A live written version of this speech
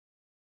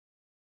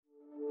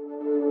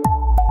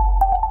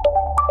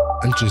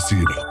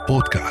الجزيرة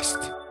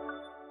بودكاست.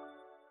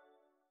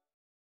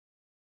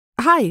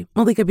 Hi,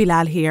 Malika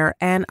Bilal here,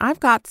 and I've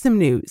got some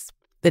news.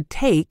 The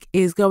Take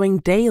is going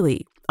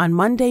daily on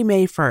Monday,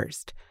 May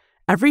 1st.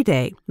 Every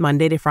day,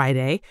 Monday to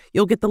Friday,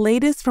 you'll get the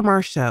latest from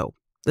our show,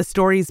 the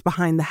stories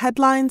behind the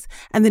headlines,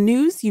 and the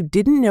news you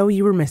didn't know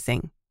you were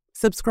missing.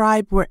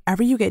 Subscribe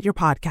wherever you get your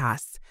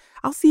podcasts.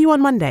 I'll see you on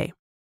Monday.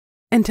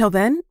 Until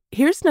then,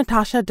 here's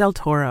Natasha Del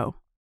Toro.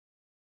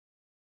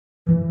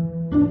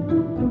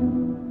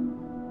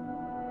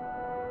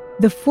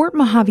 The Fort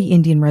Mojave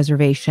Indian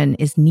Reservation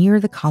is near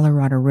the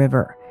Colorado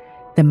River,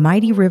 the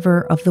mighty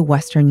river of the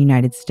western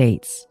United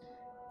States.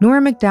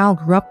 Nora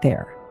McDowell grew up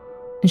there,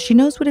 and she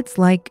knows what it's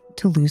like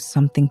to lose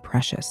something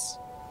precious.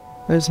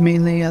 There's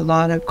mainly a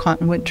lot of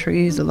cottonwood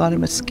trees, a lot of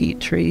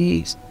mesquite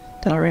trees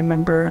that I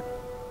remember.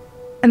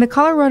 And the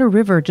Colorado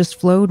River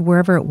just flowed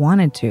wherever it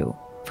wanted to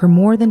for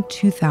more than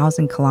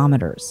 2,000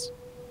 kilometers.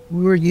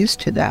 We were used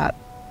to that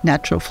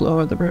natural flow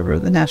of the river,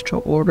 the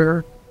natural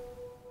order.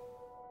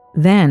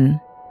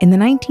 Then, in the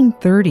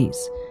 1930s,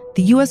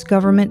 the U.S.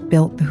 government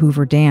built the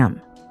Hoover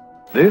Dam.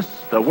 This,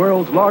 the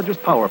world's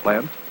largest power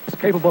plant, is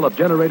capable of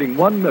generating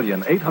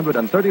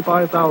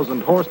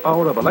 1,835,000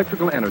 horsepower of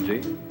electrical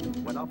energy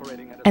when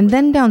operating at... And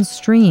then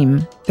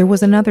downstream, there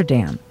was another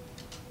dam.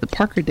 The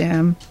Parker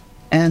Dam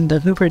and the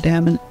Hoover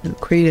Dam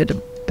created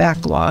a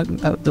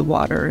backlog of the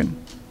water, and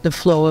the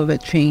flow of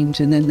it changed,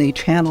 and then they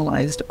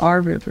channelized our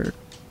river.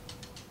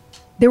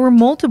 There were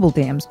multiple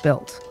dams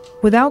built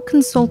without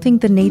consulting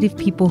the native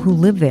people who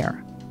live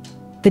there.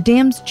 The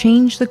dams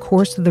changed the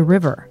course of the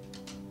river,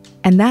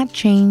 and that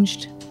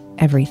changed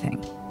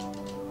everything.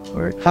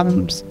 Our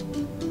homes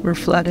were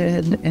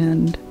flooded,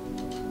 and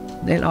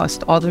they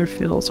lost all their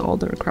fields, all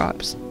their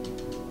crops.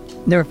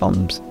 Their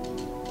homes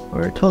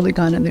were totally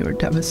gone, and they were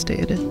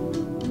devastated.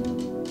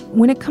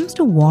 When it comes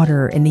to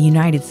water in the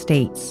United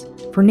States,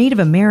 for Native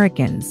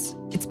Americans,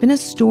 it's been a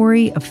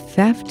story of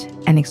theft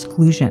and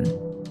exclusion.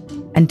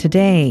 And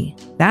today,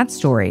 that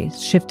story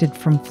shifted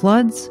from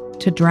floods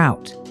to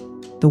drought,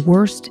 the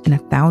worst in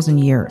 1,000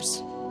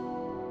 years.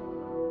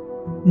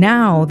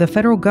 Now, the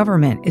federal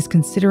government is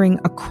considering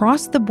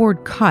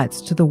across-the-board cuts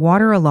to the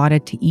water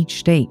allotted to each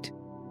state,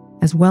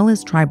 as well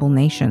as tribal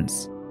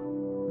nations.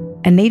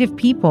 And Native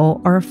people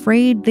are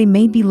afraid they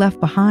may be left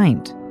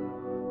behind,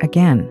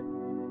 again.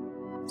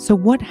 So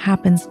what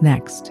happens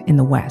next in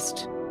the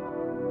West?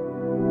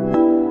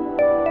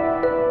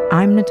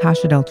 I'm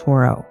Natasha Del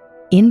Toro,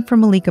 in for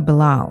Malika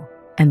Bilal,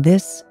 and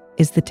this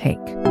is The Take.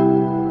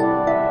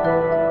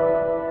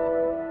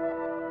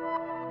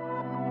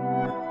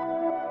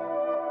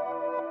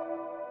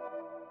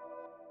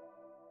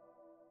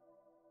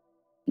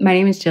 My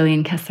name is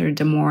Jillian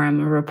Kessler-Demore. I'm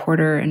a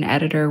reporter and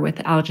editor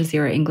with Al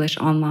Jazeera English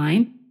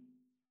Online.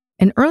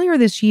 And earlier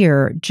this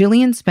year,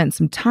 Jillian spent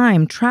some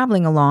time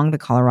traveling along the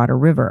Colorado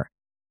River.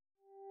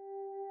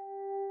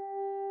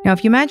 Now,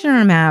 if you imagine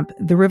on a map,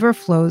 the river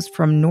flows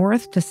from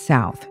north to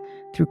south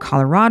through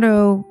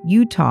Colorado,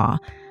 Utah,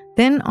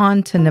 then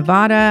on to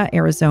Nevada,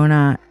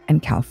 Arizona,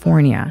 and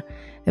California,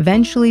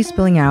 eventually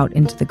spilling out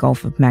into the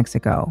Gulf of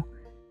Mexico.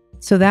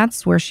 So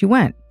that's where she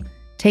went,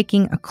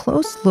 taking a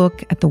close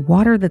look at the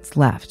water that's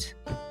left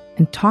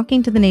and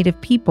talking to the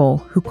native people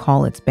who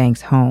call its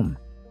banks home.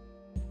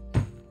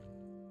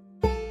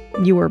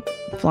 You were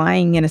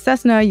flying in a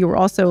Cessna. You were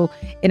also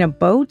in a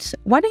boat.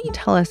 Why don't you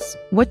tell us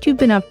what you've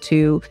been up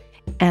to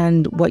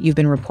and what you've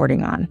been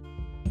reporting on?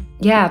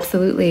 Yeah,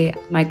 absolutely.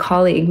 My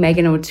colleague,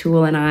 Megan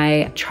O'Toole, and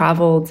I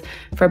traveled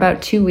for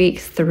about 2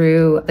 weeks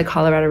through the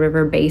Colorado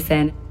River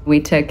Basin.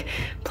 We took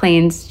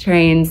planes,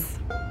 trains,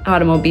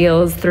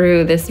 automobiles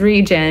through this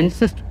region.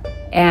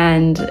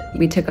 And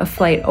we took a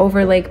flight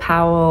over Lake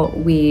Powell.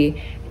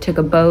 We took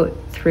a boat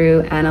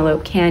through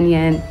Antelope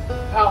Canyon.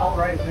 Powell,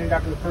 right, named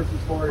after the person's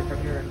story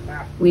from here in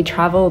Mass. We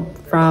traveled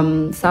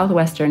from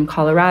southwestern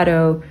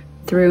Colorado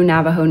through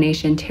Navajo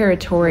Nation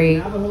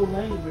territory,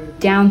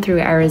 down through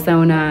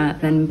Arizona,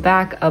 then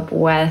back up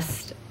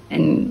west,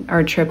 and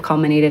our trip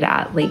culminated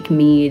at Lake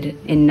Mead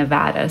in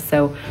Nevada.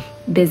 So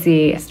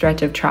busy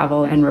stretch of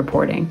travel and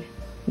reporting.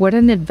 What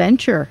an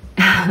adventure.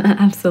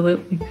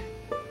 Absolutely.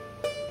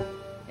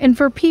 And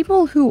for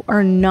people who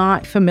are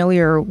not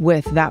familiar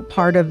with that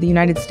part of the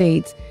United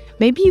States,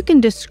 maybe you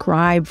can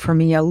describe for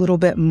me a little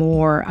bit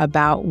more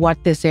about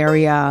what this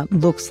area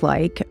looks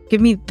like. Give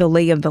me the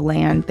lay of the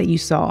land that you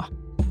saw.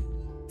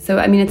 So,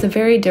 it's a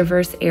very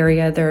diverse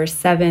area. There are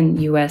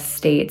 7 U.S.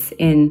 states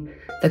in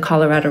the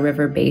Colorado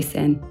River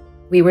Basin.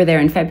 We were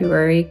there in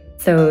February,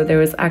 so there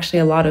was actually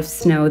a lot of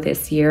snow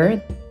this year.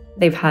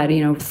 They've had,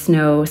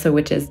 snow, so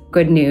which is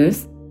good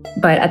news.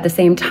 But at the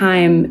same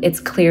time, it's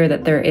clear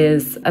that there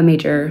is a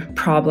major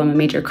problem, a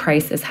major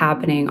crisis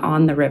happening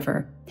on the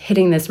river.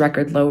 Hitting this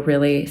record low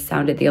really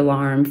sounded the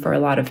alarm for a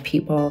lot of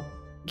people,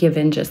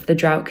 given just the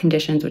drought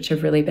conditions, which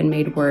have really been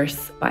made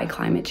worse by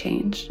climate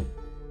change.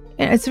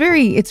 It's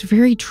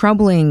very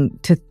troubling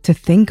to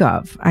think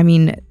of.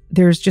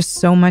 There's just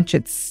so much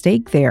at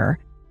stake there.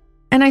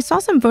 And I saw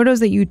some photos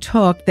that you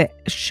took that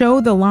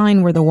show the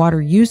line where the water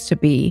used to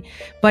be,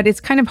 but it's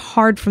kind of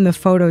hard from the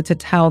photo to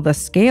tell the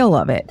scale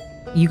of it.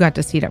 You got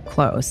to see it up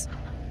close.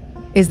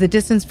 Is the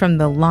distance from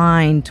the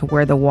line to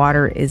where the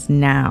water is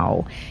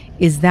now,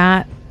 is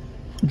that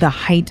the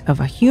height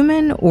of a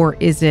human, or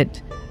is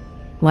it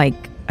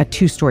like a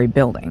 2-story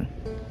building?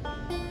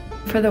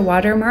 For the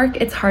watermark,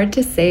 it's hard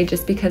to say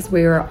just because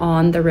we were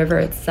on the river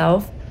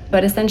itself,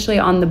 but essentially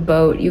on the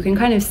boat, you can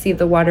kind of see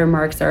the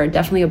watermarks are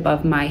definitely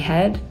above my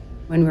head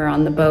when we're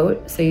on the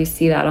boat, so you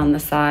see that on the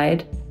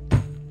side.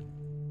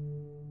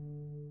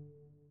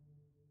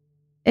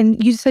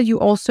 And you said you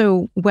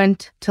also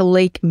went to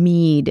Lake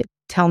Mead.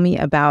 Tell me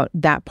about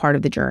that part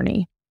of the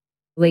journey.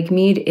 Lake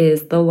Mead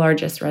is the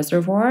largest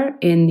reservoir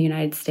in the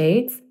United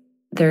States.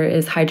 There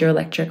is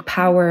hydroelectric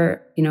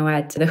power,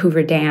 at the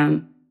Hoover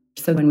Dam.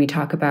 So when we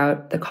talk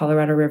about the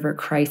Colorado River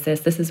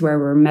crisis, this is where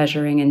we're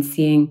measuring and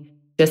seeing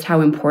just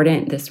how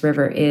important this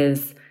river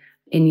is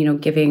in,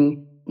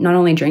 giving not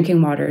only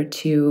drinking water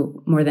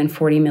to more than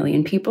 40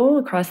 million people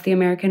across the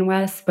American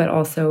West, but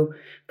also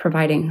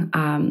providing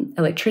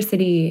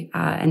electricity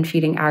and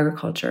feeding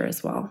agriculture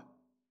as well.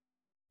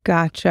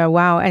 Gotcha.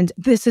 Wow. And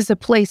this is a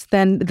place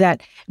then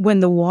that when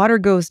the water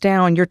goes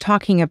down, you're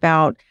talking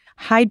about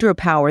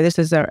hydropower. This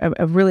is a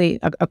really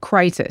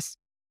crisis.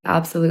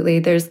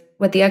 Absolutely.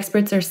 What the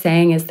experts are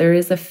saying is there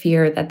is a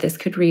fear that this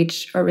could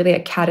reach a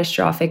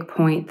catastrophic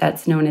point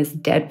that's known as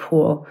dead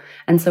pool.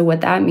 And so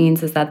what that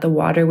means is that the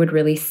water would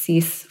really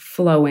cease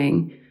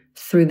flowing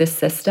through the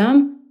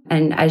system.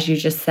 And as you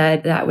just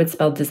said, that would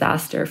spell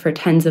disaster for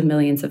tens of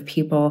millions of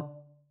people.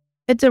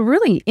 It's a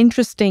really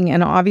interesting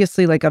and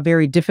obviously like a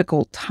very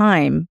difficult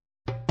time.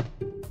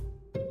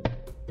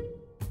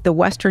 The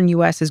Western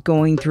U.S. is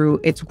going through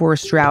its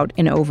worst drought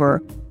in over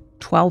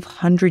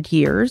 1,200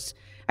 years.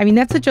 I mean,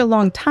 that's such a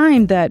long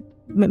time that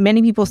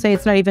many people say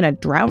it's not even a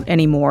drought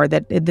anymore,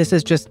 that this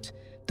is just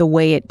the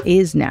way it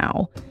is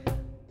now.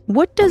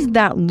 What does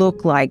that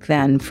look like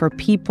then for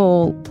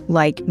people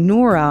like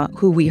Nora,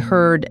 who we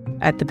heard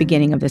at the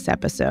beginning of this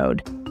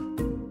episode?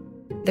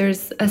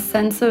 There's a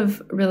sense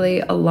of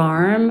really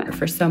alarm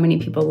for so many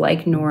people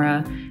like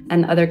Nora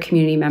and other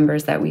community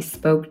members that we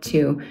spoke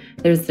to.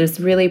 There's this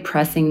really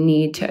pressing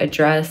need to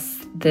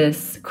address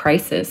this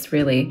crisis,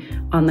 really,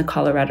 on the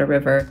Colorado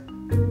River.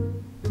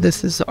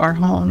 This is our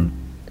home.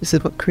 This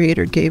is what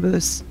Creator gave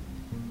us.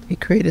 He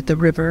created the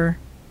river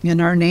in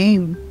our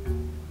name.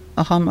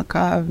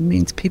 Ahamakav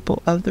means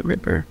people of the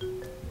river,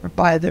 or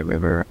by the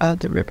river, of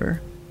the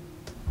river.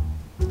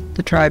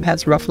 The tribe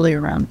has roughly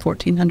around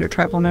 1,400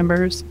 tribal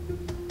members.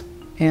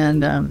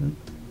 And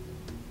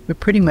we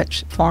pretty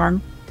much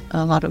farm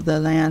a lot of the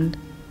land,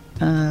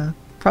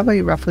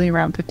 probably roughly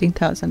around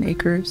 15,000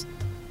 acres.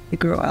 We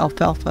grow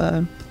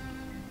alfalfa,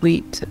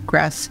 wheat,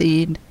 grass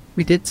seed.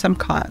 We did some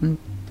cotton.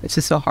 It's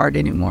just so hard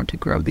anymore to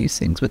grow these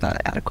things without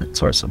an adequate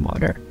source of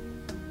water.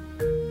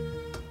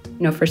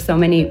 For so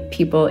many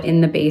people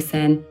in the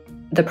basin,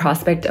 the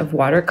prospect of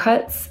water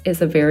cuts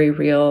is a very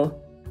real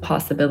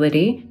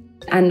possibility.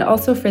 And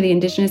also for the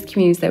indigenous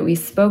communities that we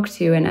spoke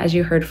to, and as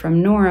you heard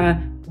from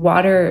Nora,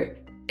 water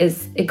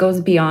it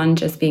goes beyond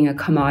just being a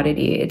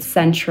commodity. It's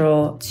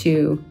central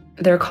to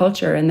their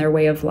culture and their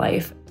way of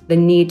life. The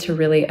need to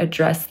really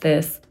address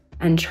this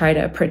and try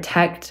to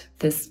protect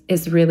this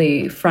is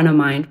really front of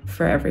mind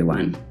for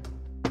everyone.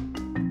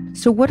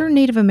 So what are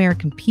Native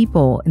American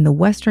people in the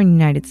Western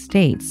United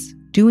States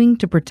doing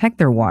to protect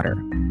their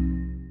water?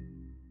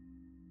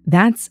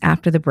 That's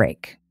after the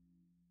break.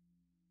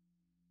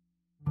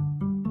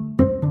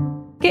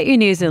 Get your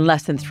news in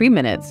less than 3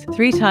 minutes,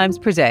 3 times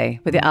per day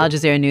with the Al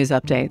Jazeera News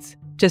Updates.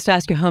 Just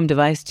ask your home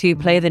device to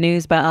play the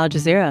news by Al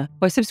Jazeera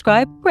or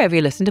subscribe wherever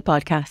you listen to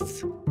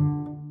podcasts.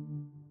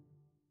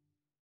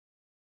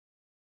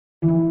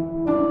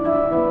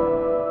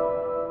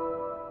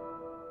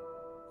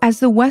 As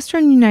the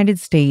Western United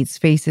States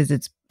faces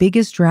its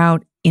biggest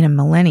drought in a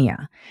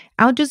millennia,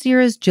 Al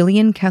Jazeera's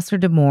Jillian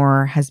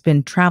Kessler-DeMoore has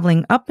been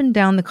traveling up and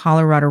down the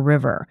Colorado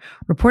River,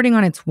 reporting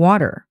on its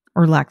water,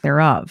 or lack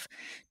thereof,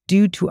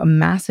 due to a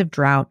massive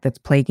drought that's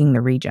plaguing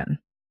the region.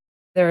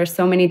 There are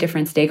so many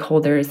different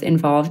stakeholders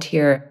involved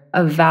here.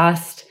 A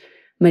vast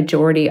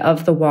majority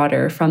of the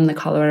water from the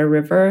Colorado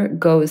River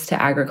goes to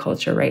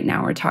agriculture right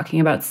now. We're talking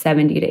about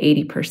 70 to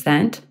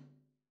 80%.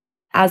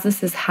 As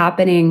this is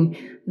happening,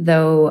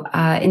 though,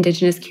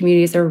 Indigenous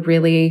communities are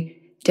really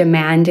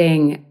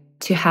demanding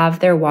to have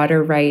their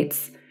water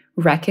rights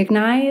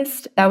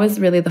recognized. That was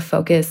really the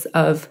focus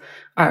of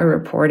our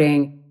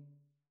reporting.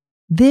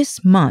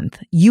 This month,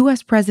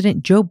 U.S.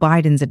 President Joe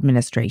Biden's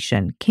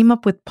administration came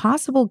up with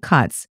possible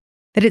cuts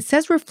that it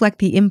says reflect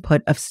the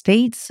input of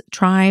states,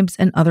 tribes,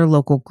 and other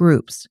local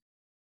groups.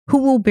 Who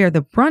will bear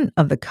the brunt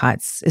of the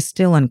cuts is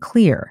still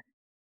unclear,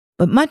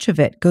 but much of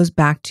it goes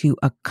back to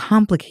a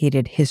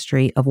complicated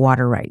history of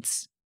water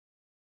rights.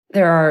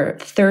 There are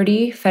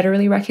 30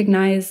 federally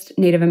recognized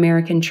Native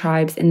American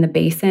tribes in the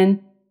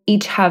basin.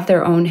 Each have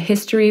their own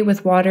history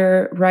with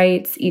water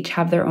rights, each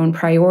have their own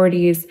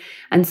priorities.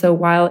 And so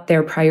while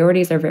their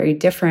priorities are very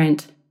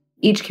different,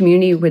 Each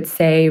community would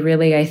say,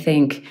 really, I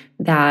think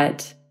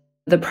that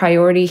the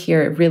priority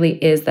here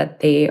really is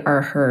that they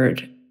are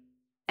heard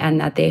and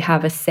that they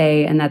have a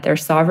say and that their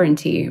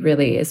sovereignty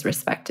really is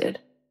respected.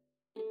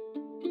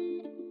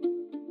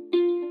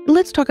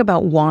 Let's talk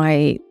about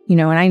why,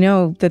 and I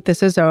know that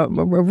this is a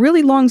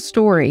really long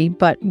story,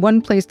 but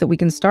one place that we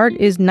can start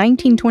is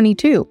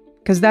 1922,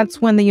 because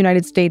that's when the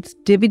United States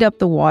divvied up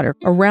the water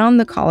around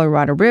the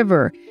Colorado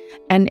River,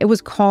 and it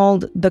was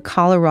called the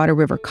Colorado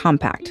River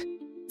Compact.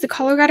 The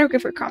Colorado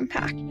River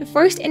Compact, the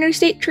first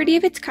interstate treaty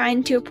of its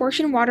kind to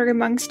apportion water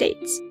among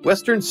states.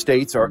 Western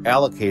states are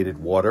allocated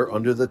water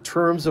under the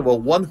terms of a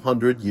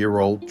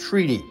 100-year-old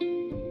treaty.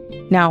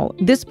 Now,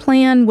 this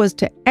plan was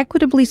to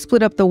equitably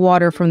split up the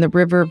water from the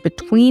river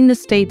between the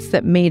states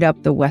that made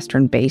up the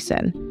Western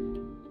Basin.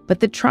 But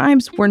the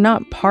tribes were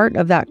not part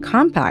of that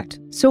compact.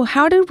 So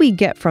how did we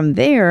get from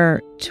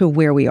there to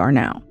where we are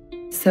now?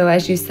 So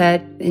as you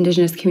said,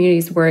 Indigenous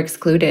communities were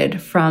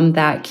excluded from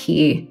that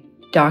key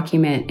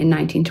document in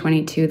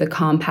 1922, the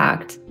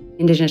compact.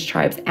 Indigenous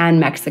tribes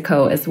and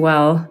Mexico as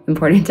well,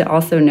 important to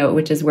also note,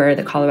 which is where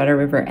the Colorado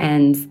River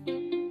ends.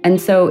 And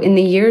so in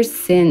the years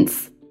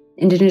since,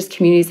 Indigenous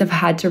communities have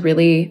had to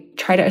really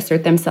try to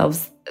assert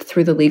themselves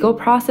through the legal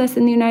process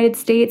in the United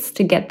States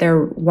to get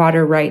their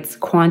water rights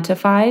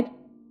quantified.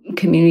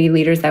 Community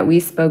leaders that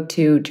we spoke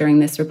to during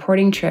this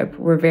reporting trip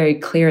were very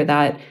clear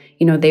that,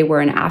 they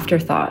were an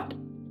afterthought.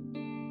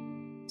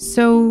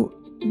 So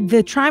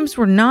the tribes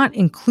were not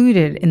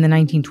included in the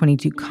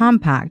 1922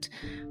 compact,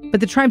 but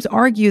the tribes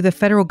argue the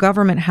federal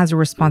government has a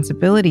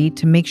responsibility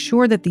to make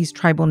sure that these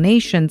tribal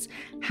nations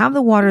have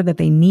the water that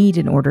they need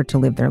in order to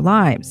live their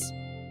lives.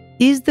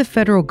 Is the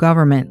federal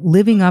government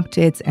living up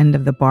to its end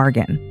of the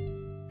bargain?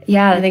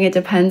 Yeah, I think it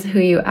depends who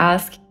you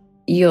ask.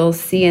 You'll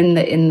see in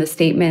the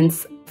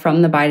statements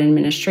from the Biden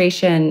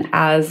administration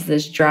as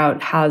this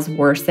drought has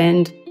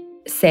worsened,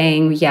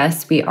 saying,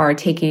 yes, we are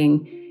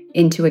taking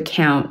into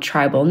account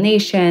tribal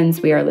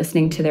nations. We are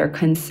listening to their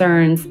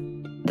concerns.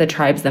 The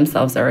tribes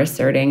themselves are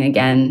asserting,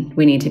 again,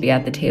 we need to be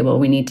at the table.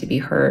 We need to be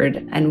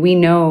heard. And we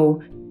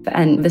know,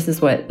 and this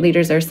is what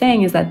leaders are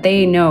saying, is that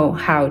they know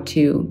how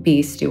to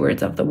be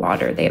stewards of the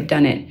water. They have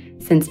done it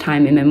since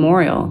time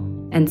immemorial.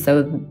 And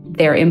so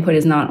their input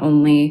is not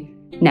only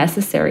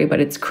necessary, but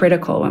it's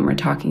critical when we're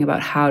talking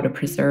about how to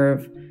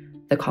preserve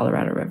the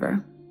Colorado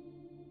River.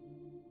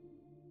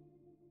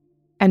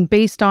 And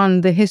based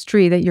on the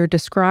history that you're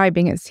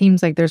describing, it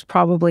seems like there's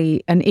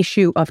probably an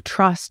issue of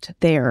trust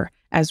there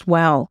as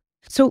well.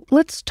 So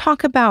let's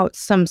talk about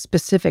some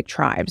specific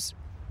tribes.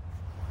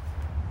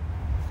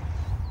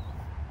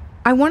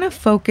 I want to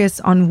focus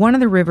on one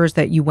of the rivers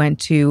that you went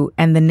to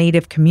and the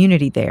native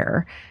community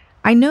there.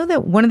 I know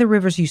that one of the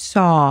rivers you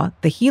saw,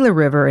 the Gila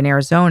River in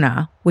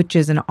Arizona, which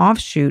is an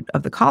offshoot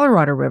of the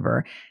Colorado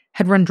River,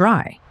 had run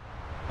dry.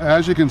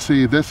 As you can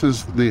see, this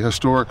is the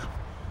historic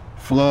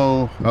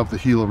flow of the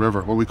Gila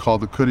River, what we call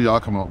the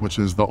Curiacamo, which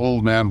is the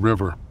Old Man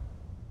River.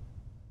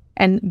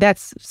 And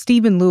that's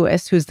Stephen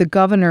Lewis, who's the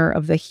governor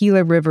of the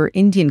Gila River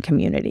Indian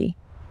community.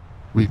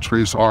 We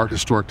trace our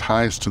historic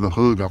ties to the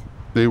Hooga.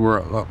 They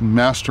were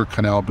master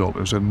canal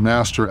builders and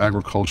master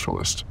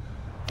agriculturalists.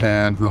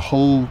 And the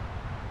whole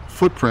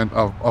footprint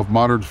of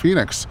modern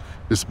Phoenix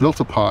is built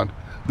upon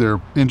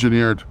their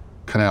engineered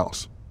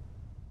canals.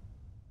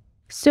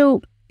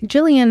 So,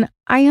 Jillian,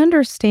 I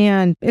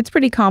understand it's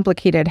pretty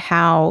complicated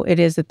how it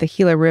is that the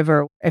Gila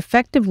River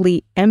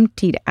effectively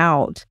emptied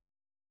out.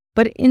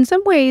 But in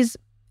some ways,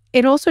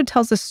 it also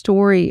tells a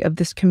story of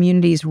this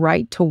community's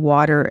right to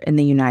water in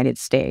the United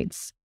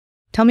States.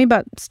 Tell me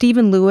about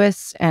Stephen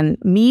Lewis and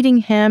meeting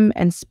him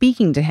and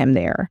speaking to him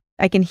there.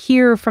 I can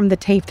hear from the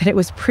tape that it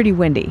was pretty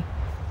windy.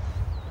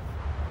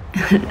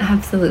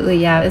 Absolutely,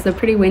 yeah. It was a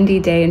pretty windy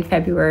day in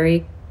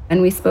February.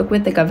 And we spoke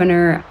with the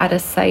governor at a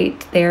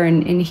site there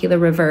in Gila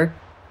River,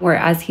 where,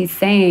 as he's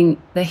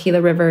saying, the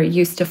Gila River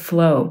used to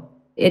flow.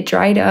 It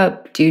dried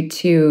up due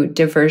to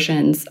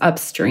diversions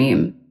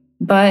upstream.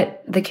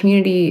 But the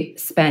community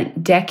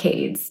spent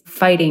decades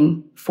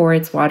fighting for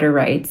its water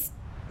rights.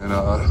 In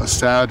a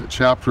sad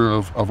chapter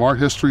of our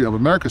history, of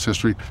America's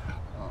history,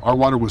 our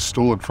water was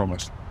stolen from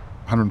us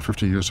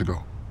 150 years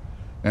ago.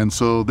 And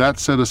so that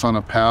set us on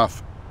a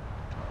path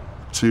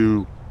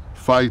to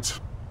fight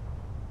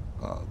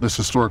this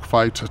historic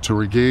fight to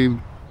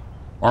regain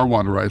our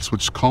water rights,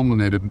 which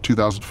culminated in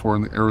 2004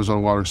 in the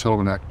Arizona Water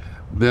Settlement Act,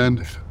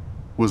 then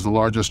was the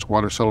largest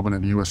water settlement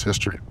in U.S.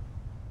 history.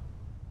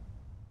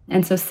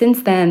 And so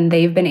since then,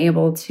 they've been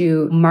able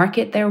to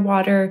market their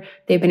water.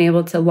 They've been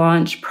able to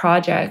launch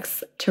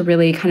projects to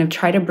really kind of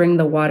try to bring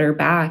the water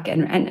back.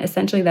 And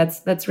essentially,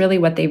 that's really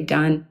what they've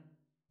done.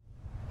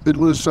 It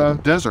was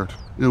desert.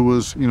 It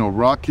was,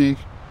 rocky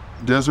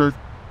desert.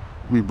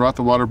 We brought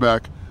the water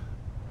back.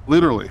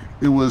 Literally,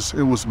 it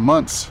was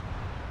months.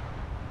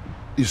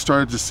 You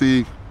started to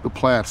see the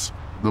plants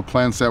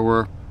that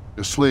were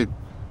asleep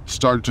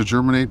started to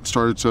germinate,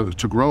 started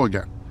to grow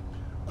again.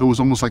 It was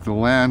almost like the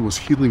land was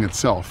healing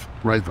itself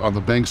right on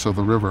the banks of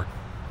the river.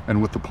 And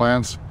with the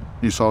plants,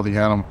 you saw the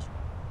animals.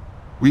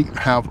 We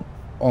have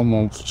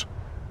almost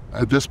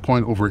at this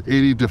point, over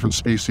 80 different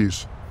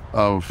species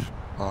of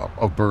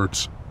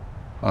birds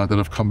that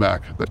have come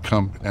back, that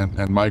come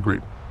and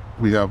migrate.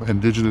 We have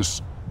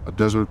indigenous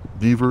desert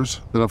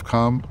beavers that have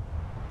come,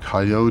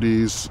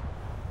 coyotes,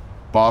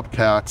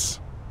 bobcats.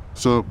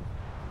 So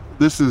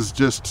this is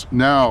just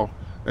now,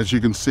 as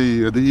you can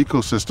see, the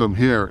ecosystem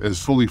here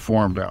is fully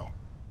formed now.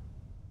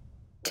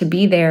 To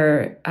be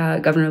there,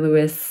 Governor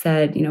Lewis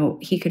said,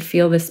 he could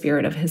feel the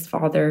spirit of his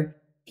father.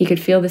 He could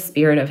feel the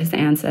spirit of his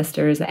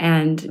ancestors.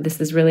 And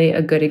this is really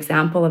a good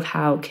example of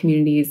how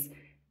communities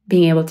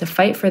being able to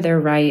fight for their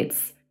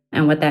rights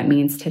and what that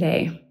means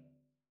today.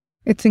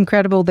 It's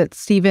incredible that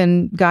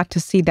Stephen got to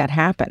see that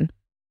happen.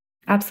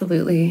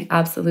 Absolutely,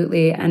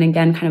 absolutely. And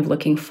again, kind of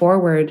looking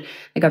forward,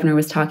 the governor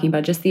was talking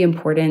about just the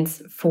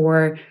importance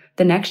for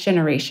the next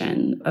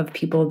generation of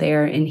people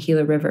there in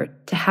Gila River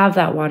to have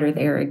that water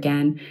there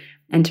again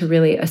and to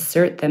really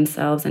assert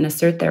themselves and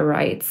assert their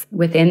rights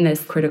within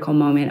this critical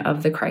moment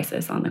of the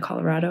crisis on the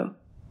Colorado.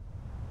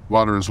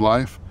 Water is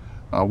life.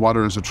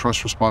 Water is a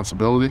trust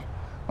responsibility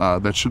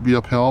that should be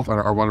upheld.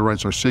 Our water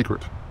rights are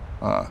sacred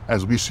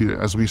as we see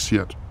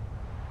it.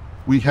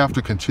 We have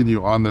to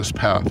continue on this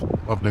path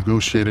of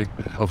negotiating,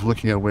 of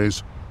looking at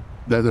ways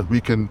that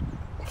we can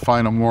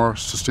find a more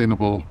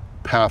sustainable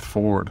path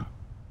forward.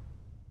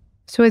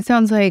 So it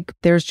sounds like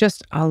there's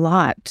just a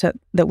lot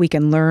that we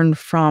can learn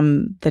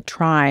from the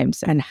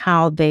tribes and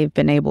how they've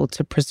been able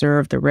to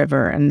preserve the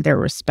river and their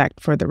respect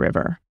for the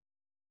river.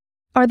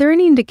 Are there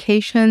any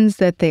indications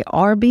that they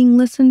are being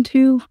listened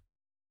to?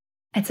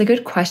 It's a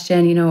good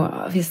question,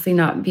 obviously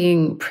not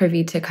being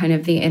privy to kind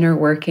of the inner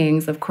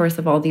workings, of course,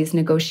 of all these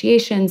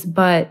negotiations,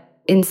 but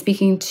in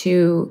speaking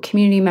to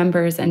community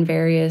members and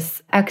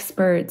various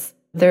experts,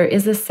 there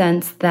is a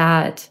sense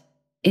that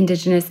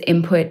Indigenous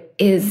input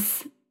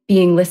is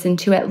being listened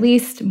to, at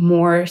least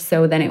more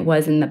so than it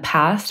was in the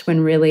past when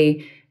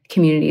really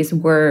communities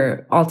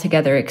were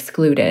altogether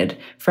excluded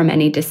from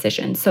any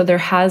decision. So there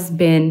has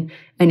been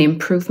an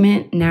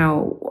improvement.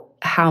 Now,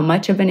 how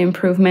much of an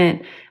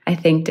improvement, I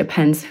think,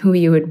 depends who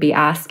you would be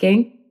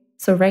asking.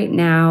 So right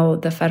now,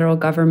 the federal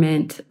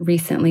government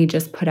recently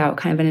just put out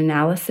kind of an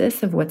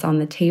analysis of what's on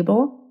the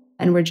table.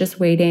 And we're just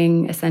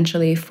waiting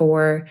essentially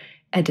for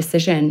a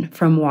decision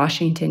from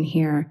Washington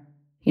here.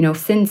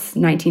 Since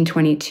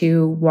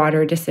 1922,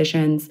 water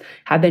decisions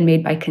have been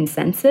made by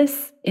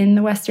consensus in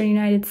the Western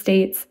United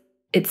States.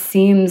 It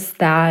seems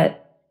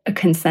that a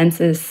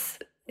consensus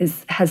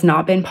has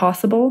not been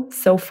possible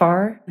so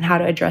far on how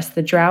to address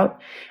the drought.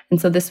 And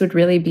so this would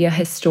really be a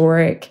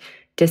historic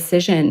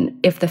decision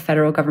if the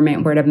federal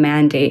government were to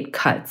mandate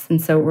cuts. And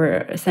so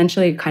we're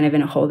essentially kind of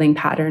in a holding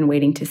pattern,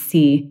 waiting to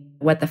see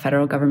what the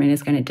federal government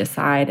is going to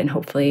decide. And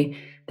hopefully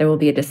there will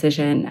be a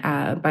decision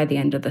by the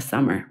end of the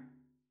summer.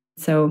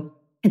 So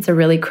it's a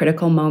really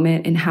critical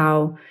moment in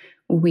how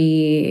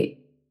we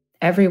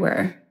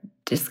everywhere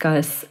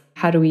discuss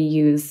how do we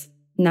use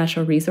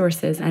natural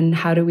resources and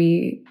how do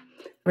we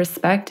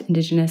respect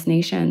Indigenous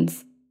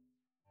nations.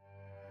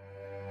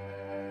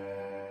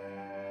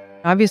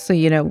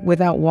 Obviously,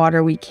 without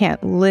water, we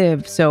can't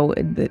live. So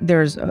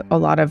there's a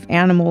lot of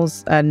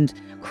animals and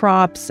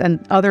crops and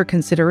other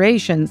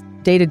considerations,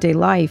 day-to-day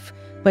life.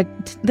 But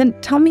then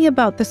tell me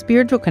about the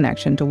spiritual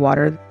connection to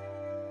water.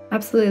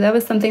 Absolutely. That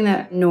was something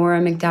that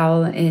Nora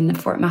McDowell in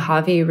Fort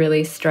Mojave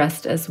really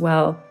stressed as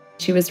well.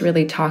 She was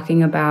really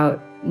talking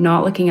about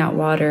not looking at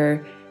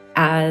water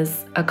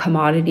as a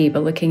commodity,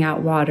 but looking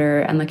at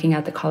water and looking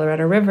at the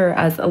Colorado River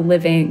as a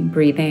living,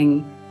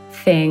 breathing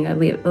thing, a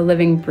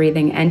living,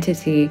 breathing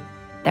entity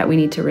that we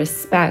need to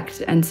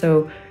respect. And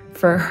so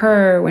for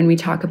her, when we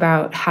talk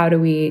about how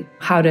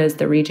does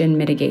the region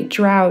mitigate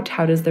drought?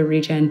 How does the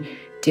region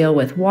deal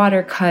with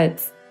water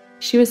cuts?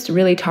 She was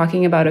really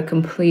talking about a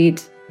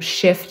complete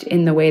shift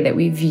in the way that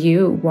we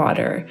view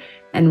water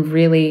and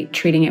really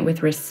treating it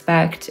with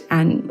respect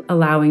and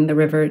allowing the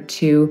river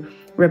to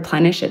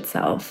replenish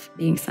itself,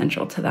 being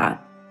central to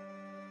that.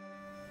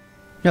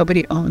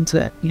 Nobody owns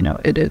it.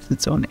 It is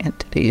its own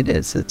entity. It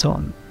is its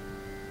own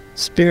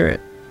spirit.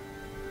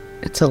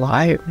 It's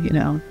alive,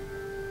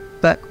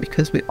 But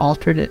because we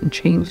altered it and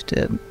changed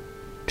it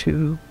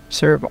to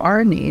serve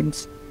our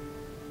needs,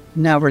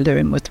 now we're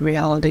living with the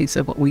realities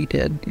of what we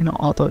did,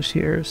 all those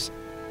years.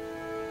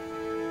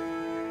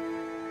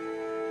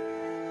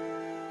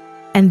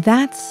 And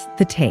that's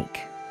The Take.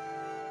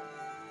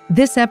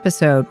 This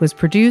episode was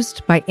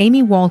produced by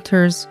Amy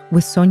Walters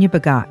with Sonia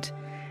Bagat,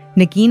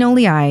 Nagin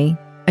Oliai,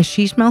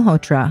 Ashish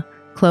Malhotra,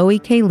 Chloe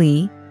K.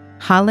 Lee,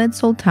 Khaled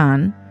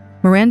Sultan,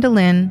 Miranda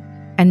Lynn,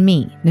 and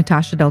me,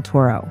 Natasha Del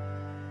Toro,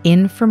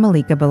 in for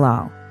Malika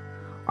Bilal.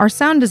 Our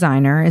sound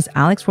designer is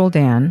Alex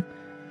Roldan.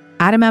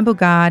 Adam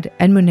Abogad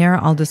and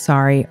Munera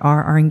Aldasari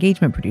are our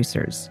engagement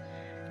producers.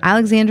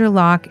 Alexandra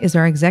Locke is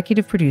our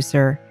executive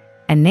producer,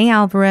 and Nay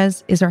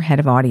Alvarez is our head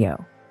of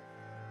audio.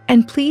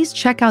 And please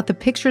check out the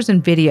pictures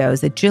and videos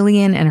that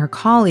Jillian and her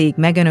colleague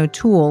Megan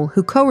O'Toole,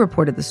 who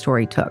co-reported the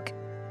story, took.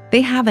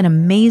 They have an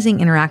amazing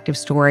interactive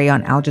story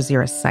on Al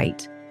Jazeera's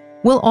site.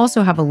 We'll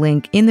also have a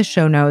link in the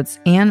show notes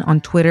and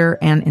on Twitter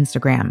and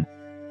Instagram.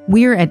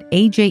 We're at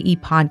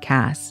AJE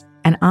Podcasts,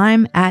 And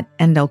I'm at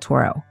N Del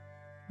Toro.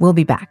 We'll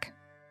be back.